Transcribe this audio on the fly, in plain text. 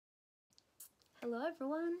Hello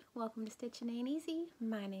everyone, welcome to Stitching Ain't Easy.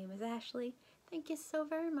 My name is Ashley. Thank you so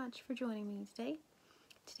very much for joining me today.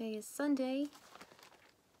 Today is Sunday,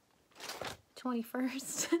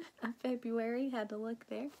 21st of February, had to look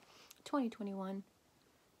there, 2021.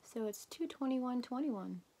 So it's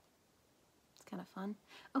 2/21/21. It's kind of fun.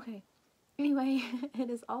 Okay, anyway, it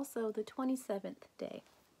is also the 27th day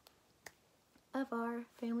of our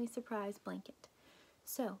family surprise blanket.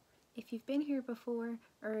 So, if you've been here before,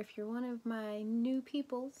 or if you're one of my new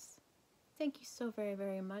peoples, thank you so very,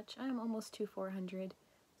 very much. I'm almost to 400.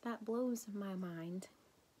 That blows my mind.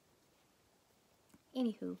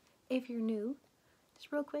 Anywho, if you're new,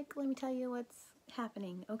 just real quick, let me tell you what's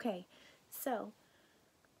happening. Okay, so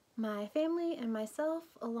my family and myself,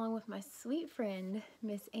 along with my sweet friend,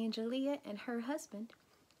 Miss Angelia, and her husband.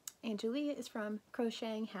 Angelia is from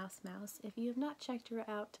Crocheting House Mouse. If you have not checked her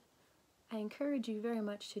out, I encourage you very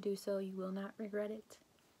much to do so. You will not regret it.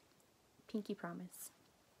 Pinky promise.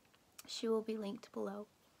 She will be linked below.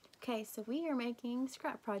 Okay, so we are making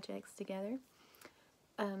scrap projects together,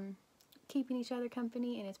 keeping each other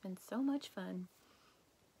company, and it's been so much fun.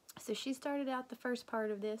 So she started out the first part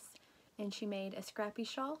of this, and she made a scrappy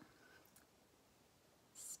shawl.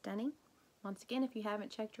 Stunning. Once again, if you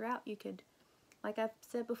haven't checked her out, you could, like I've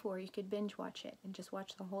said before, you could binge watch it and just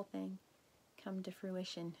watch the whole thing come to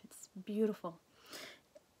fruition. It's beautiful.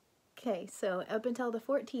 Okay, so up until the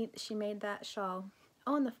 14th, she made that shawl.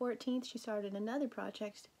 On the 14th, she started another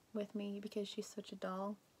project with me because she's such a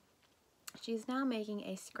doll. She's now making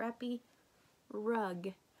a scrappy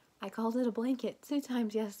rug. I called it a blanket 2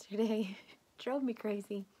 times yesterday. Drove me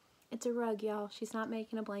crazy. It's a rug, y'all. She's not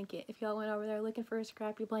making a blanket. If y'all went over there looking for a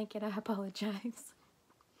scrappy blanket, I apologize.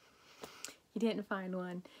 You didn't find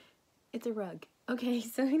one. It's a rug. Okay,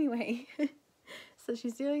 so anyway. So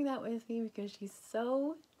she's doing that with me because she's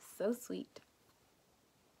so sweet.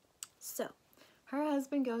 So, her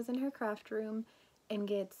husband goes in her craft room and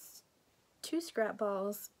gets 2 scrap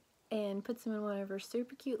balls and puts them in one of her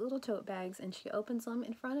super cute little tote bags, and she opens them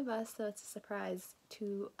in front of us, so it's a surprise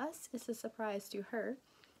to us, it's a surprise to her,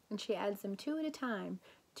 and she adds them 2 at a time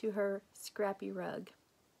to her scrappy rug.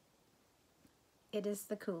 It is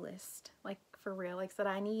the coolest, like for real. Like I said,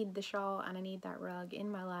 I need the shawl and I need that rug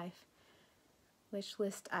in my life. Wish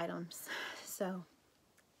list items. So,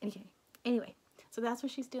 anyway, so that's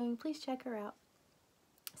what she's doing. Please check her out.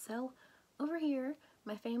 So, over here,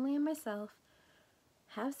 my family and myself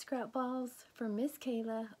have scrap balls for Miss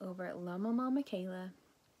Kayla over at Llama Mama Kayla.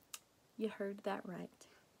 You heard that right.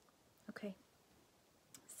 Okay.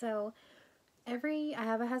 So, I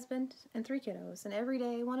have a husband and 3 kiddos, and every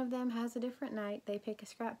day one of them has a different night. They pick a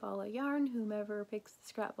scrap ball of yarn. Whomever picks the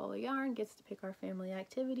scrap ball of yarn gets to pick our family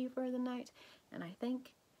activity for the night, and I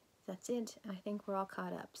think that's it. I think we're all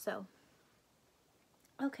caught up. So,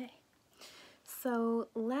 okay. So,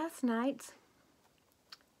 last night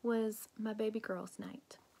was my baby girl's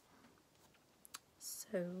night.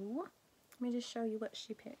 So, let me just show you what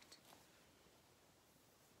she picked,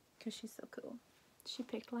 because she's so cool. She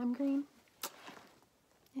picked lime green.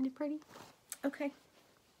 Isn't it pretty? Okay.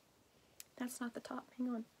 That's not the top. Hang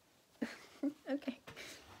on. Okay.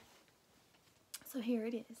 So here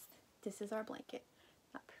it is. This is our blanket.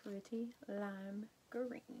 That pretty lime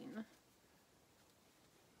green.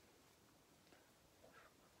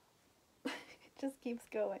 It just keeps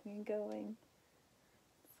going and going.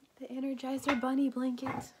 It's like the Energizer Bunny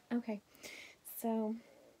blanket. Okay. So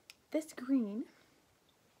this green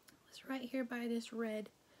was right here by this red.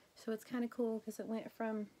 So it's kind of cool because it went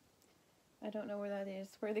from, I don't know where that is,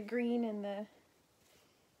 where the green and the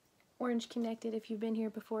orange connected. If you've been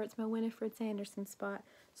here before, it's my Winifred Sanderson spot.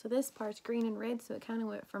 So this part's green and red, so it kind of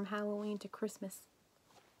went from Halloween to Christmas.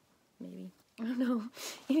 Maybe. I don't know.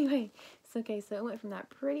 Anyway, it's okay. So it went from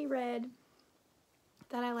that pretty red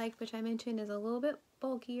that I like, which I mentioned is a little bit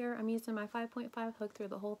bulkier. I'm using my 5.5 hook through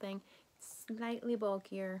the whole thing. It's slightly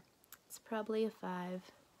bulkier. It's probably a 5. You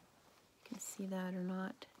can see that or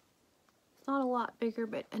not. It's not a lot bigger,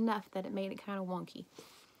 but enough that it made it kind of wonky.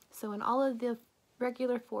 So in all of the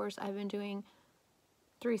regular 4s, I've been doing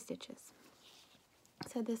 3 stitches.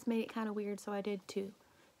 So this made it kind of weird, so I did 2.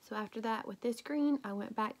 So after that, with this green, I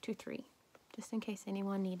went back to 3, just in case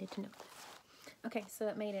anyone needed to know that. Okay, so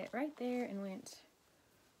it made it right there and went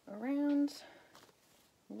around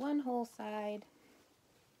one whole side,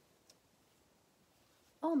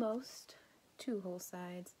 almost 2 whole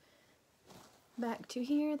sides. Back to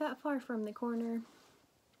here, that far from the corner,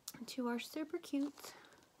 to our super cute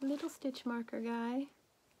little stitch marker guy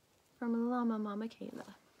from Llama Mama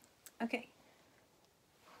Kayla. Okay.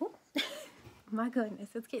 My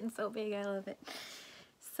goodness, it's getting so big, I love it.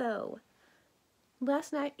 So,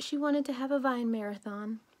 last night she wanted to have a Vine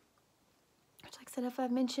marathon. Which, like I said, if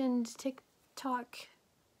I've mentioned, TikTok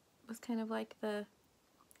was kind of like the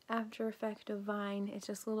after effect of Vine. It's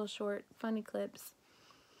just little short funny clips.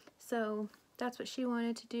 So that's what she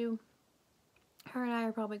wanted to do. Her and I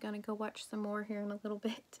are probably going to go watch some more here in a little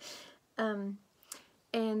bit.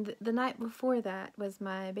 And the night before that was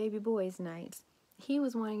my baby boy's night. He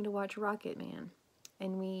was wanting to watch Rocket Man,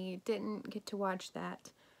 and we didn't get to watch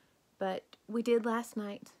that, but we did last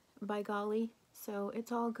night, by golly, so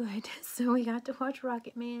it's all good. So we got to watch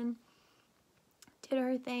Rocket Man, did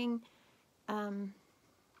our thing,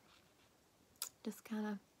 just kind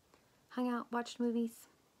of hung out, watched movies,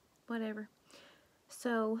 whatever.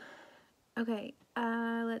 So, okay,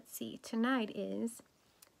 let's see, tonight is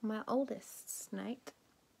my oldest's night.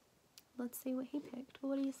 Let's see what he picked.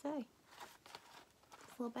 What do you say?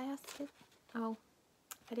 This little basket. Oh,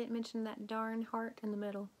 I didn't mention that darn heart in the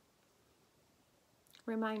middle.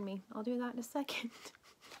 Remind me. I'll do that in a second.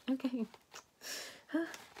 Okay.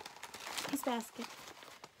 His basket.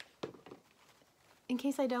 In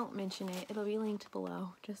case I don't mention it, it'll be linked below,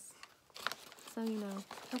 just so you know.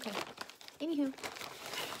 Okay. Anywho.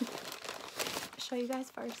 I'll show you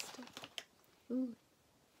guys first. Ooh,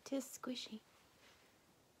 it is squishy.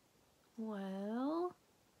 Well,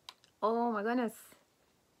 oh my goodness,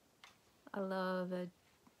 I love the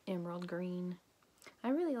emerald green. I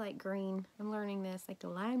really like green. I'm learning this, like the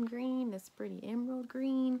lime green, this pretty emerald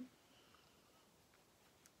green.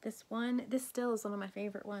 This still is one of my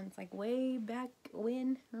favorite ones, like way back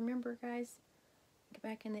when, remember guys?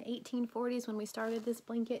 Back in the 1840s when we started this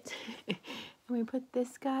blanket and we put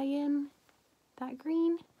this guy in, that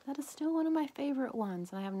green. That is still one of my favorite ones,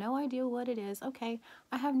 and I have no idea what it is. Okay,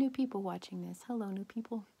 I have new people watching this. Hello, new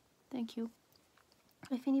people. Thank you.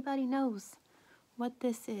 If anybody knows what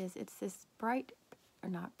this is, it's this bright, or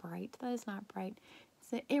not bright, that is not bright.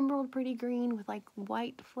 It's an emerald pretty green with like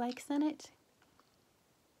white flecks in it.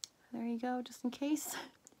 There you go, just in case.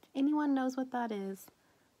 If anyone knows what that is,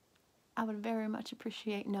 I would very much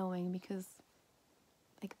appreciate knowing, because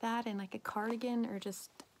like that and like a cardigan or just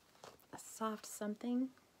a soft something.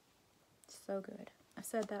 So good. I've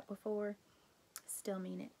said that before. Still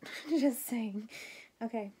mean it. Just saying.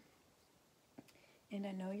 Okay. And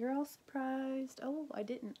I know you're all surprised. Oh, I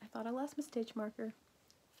didn't. I thought I lost my stitch marker.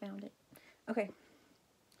 Found it. Okay.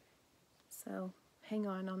 So, hang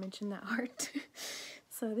on. I'll mention that art.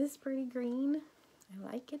 So, this pretty green.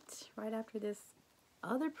 I like it. Right after this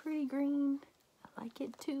other pretty green. I like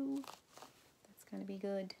it too. That's going to be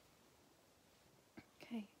good.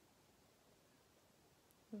 Okay.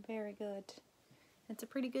 Very good. It's a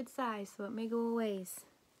pretty good size, so it may go a ways.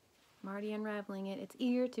 I'm already unraveling it. It's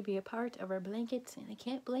eager to be a part of our blanket, and I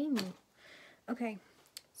can't blame you. Okay,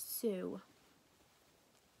 so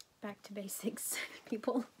back to basics,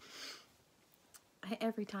 people.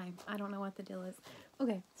 Every time. I don't know what the deal is.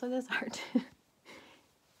 Okay, so this art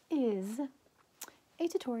is a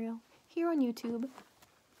tutorial here on YouTube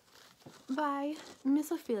by Miss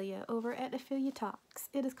Ophelia over at Ophelia Talks.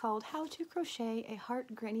 It is called How to Crochet a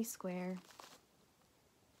Heart Granny Square.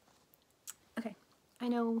 Okay, I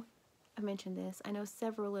know I mentioned this. I know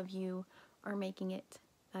several of you are making it.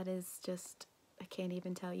 That is just, I can't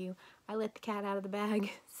even tell you. I let the cat out of the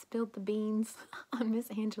bag, spilled the beans on Miss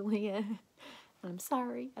Angelia. I'm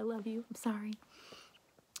sorry. I love you. I'm sorry.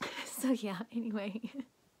 So yeah, anyway.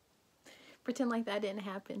 Pretend like that didn't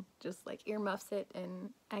happen. Just like earmuffs it and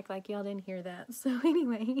act like y'all didn't hear that. So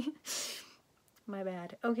anyway, my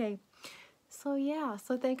bad. Okay, so yeah,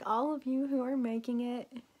 so thank all of you who are making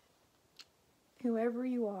it, whoever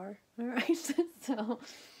you are. Alright, so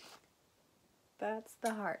that's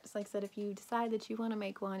the hearts. Like I said, if you decide that you want to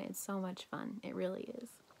make one, it's so much fun. It really is.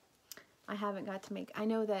 I haven't got to make, I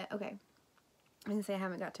know that, okay, I'm going to say I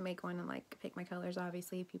haven't got to make one and like pick my colors.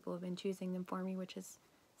 Obviously, people have been choosing them for me, which is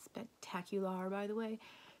spectacular, by the way.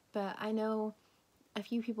 But I know a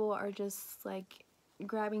few people are just like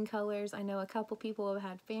grabbing colors. I know a couple people have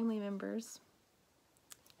had family members.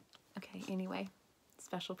 Okay, anyway,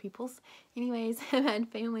 special peoples. Anyways, have had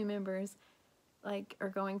family members like are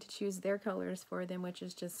going to choose their colors for them, which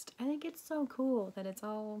is just, I think it's so cool that it's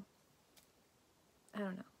all, I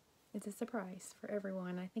don't know, it's a surprise for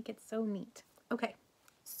everyone. I think it's so neat. Okay,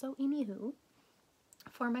 so anywho,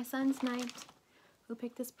 for my son's night, who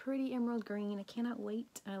picked this pretty emerald green, I cannot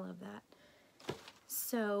wait. I love that.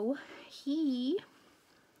 So he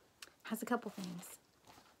has a couple things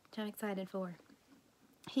which I'm excited for.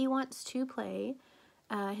 He wants to play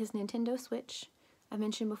his Nintendo Switch. I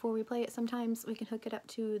mentioned before, we play it sometimes we can hook it up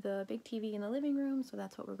to the big TV in the living room, so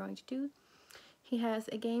that's what we're going to do. He has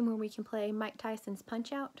a game where we can play Mike Tyson's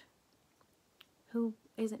Punch-Out. Who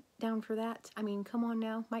isn't down for that? I mean, come on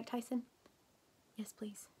now. Mike Tyson? Yes,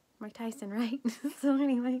 please. Mike Tyson, right? So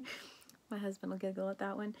anyway, my husband will giggle at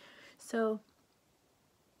that one. So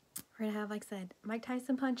we're going to have, like I said, Mike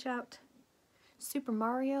Tyson Punch-Out, Super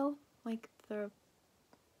Mario, like the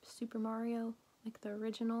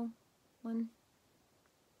original one.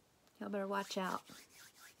 Y'all better watch out.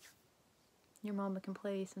 Your mama can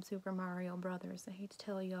play some Super Mario Brothers. I hate to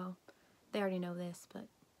tell y'all. They already know this, but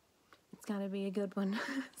it's gotta be a good one.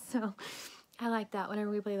 So I like that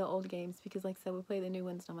whenever we play the old games, because like I said, we play the new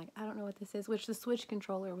ones and I'm like, I don't know what this is, which the Switch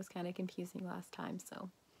controller was kind of confusing last time, so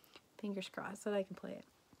fingers crossed that I can play it.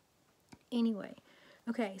 Anyway,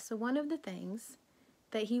 okay, so one of the things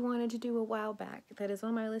that he wanted to do a while back that is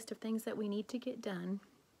on my list of things that we need to get done,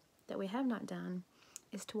 that we have not done,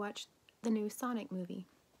 is to watch the new Sonic movie.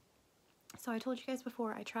 So I told you guys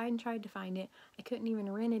before, I tried to find it. I couldn't even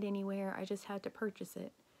rent it anywhere. I just had to purchase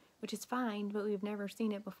it, which is fine, but we've never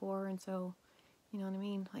seen it before, and so, you know what I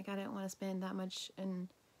mean? Like, I didn't want to spend that much and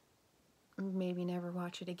maybe never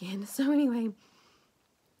watch it again. So anyway,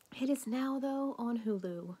 it is now, though, on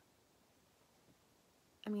Hulu.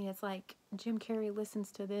 I mean, it's like Jim Carrey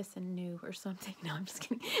listens to this and knew or something. No, I'm just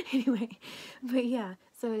kidding. Anyway, but yeah,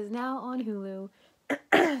 so it is now on Hulu.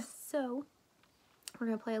 So we're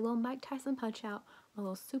going to play a little Mike Tyson Punch-Out, a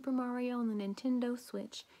little Super Mario on the Nintendo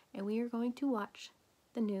Switch, and we are going to watch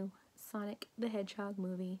the new Sonic the Hedgehog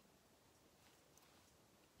movie.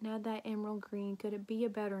 Now that emerald green, could it be a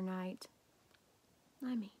better night?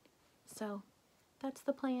 I mean, so that's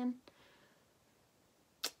the plan.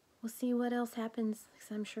 We'll see what else happens,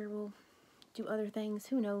 because I'm sure we'll do other things.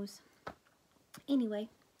 Who knows? Anyway,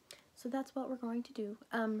 so that's what we're going to do.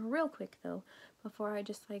 Real quick, though, before I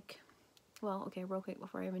just real quick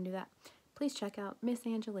before I even do that, please check out Miss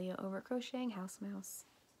Angelia over at Crocheting House Mouse.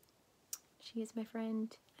 She is my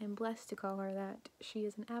friend. I'm blessed to call her that. She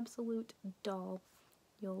is an absolute doll.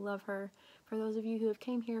 You'll love her. For those of you who have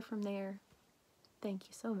came here from there, thank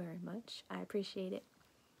you so very much. I appreciate it.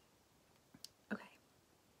 Okay.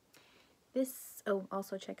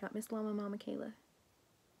 Also check out Miss Llama Mama Kayla,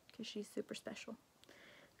 because she's super special.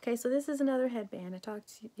 Okay, so this is another headband. I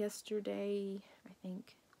talked yesterday, I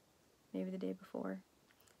think, maybe the day before.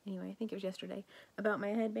 Anyway, I think it was yesterday, about my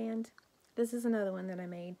headband. This is another one that I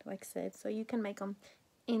made, like I said, so you can make them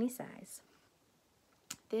any size.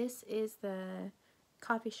 This is the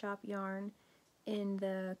coffee shop yarn in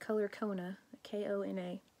the color Kona,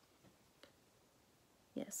 K-O-N-A.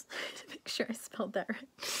 Yes, to make sure I spelled that right.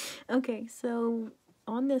 Okay, so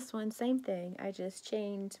on this one, same thing. I just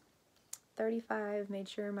chained 35, made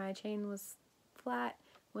sure my chain was flat,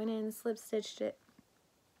 went in, slip stitched it.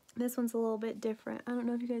 This one's a little bit different. I don't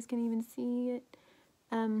know if you guys can even see it.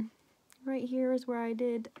 Right here is where I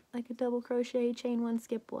did like a double crochet, chain one,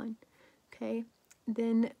 skip one. Okay,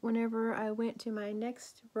 then whenever I went to my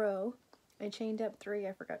next row, I chained up 3.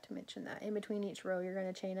 I forgot to mention that. In between each row, you're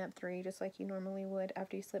going to chain up 3, just like you normally would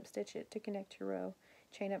after you slip stitch it to connect your row.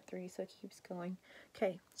 Chain up 3 so it keeps going.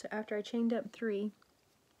 Okay, so after I chained up 3,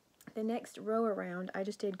 the next row around, I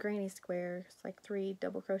just did granny squares, like 3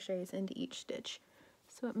 double crochets into each stitch.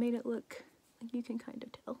 So it made it look like you can kind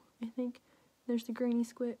of tell. I think there's the granny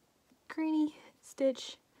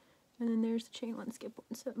stitch, and then there's the chain one, skip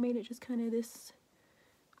one. So it made it just kind of this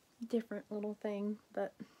different little thing,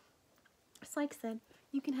 but it's like I said,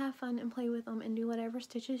 you can have fun and play with them and do whatever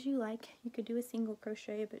stitches you like. You could do a single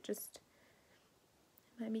crochet, but just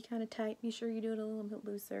it might be kind of tight. Be sure you do it a little bit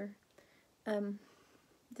looser.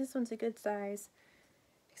 This one's a good size,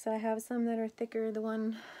 because I have some that are thicker. The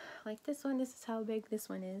one like this one, this is how big this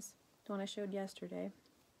one is. The one I showed yesterday.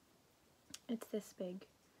 It's this big.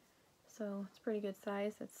 So it's pretty good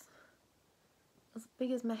size. It's as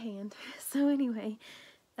big as my hand. So anyway,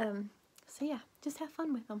 so yeah, just have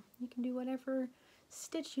fun with them. You can do whatever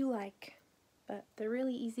stitch you like, but they're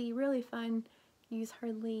really easy, really fun. Use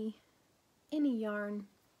hardly any yarn,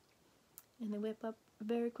 and they whip up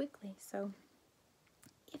very quickly. So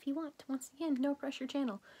if you want, once again, no pressure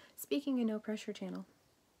channel. Speaking of no pressure channel,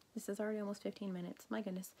 this is already almost 15 minutes. My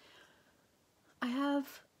goodness. I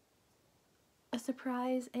have a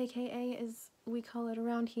surprise, aka as we call it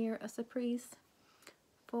around here, a surprise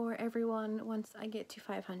for everyone once I get to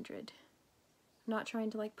 500. I'm not trying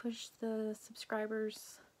to like push the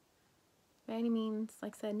subscribers by any means.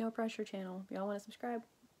 Like I said, no pressure channel. If y'all want to subscribe,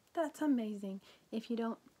 that's amazing. If you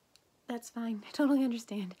don't, that's fine. I totally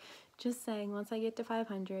understand. Just saying, once I get to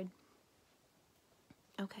 500.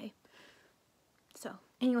 Okay. So,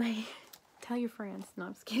 anyway, tell your friends. No,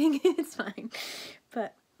 I'm just kidding. It's fine.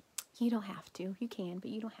 But you don't have to. You can, but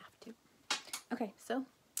you don't have to. Okay, so,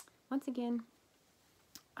 once again,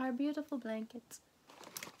 our beautiful blankets.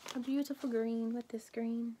 A beautiful green with this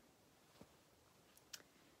green.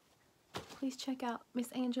 Please check out Miss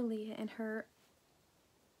Angelia and her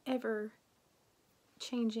ever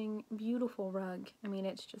changing beautiful rug. I mean,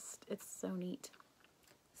 it's so neat.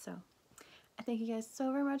 So I thank you guys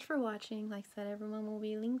so very much for watching. Like I said, everyone will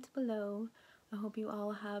be linked below. I hope you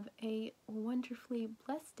all have a wonderfully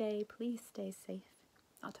blessed day. Please stay safe.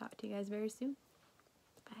 I'll talk to you guys very soon.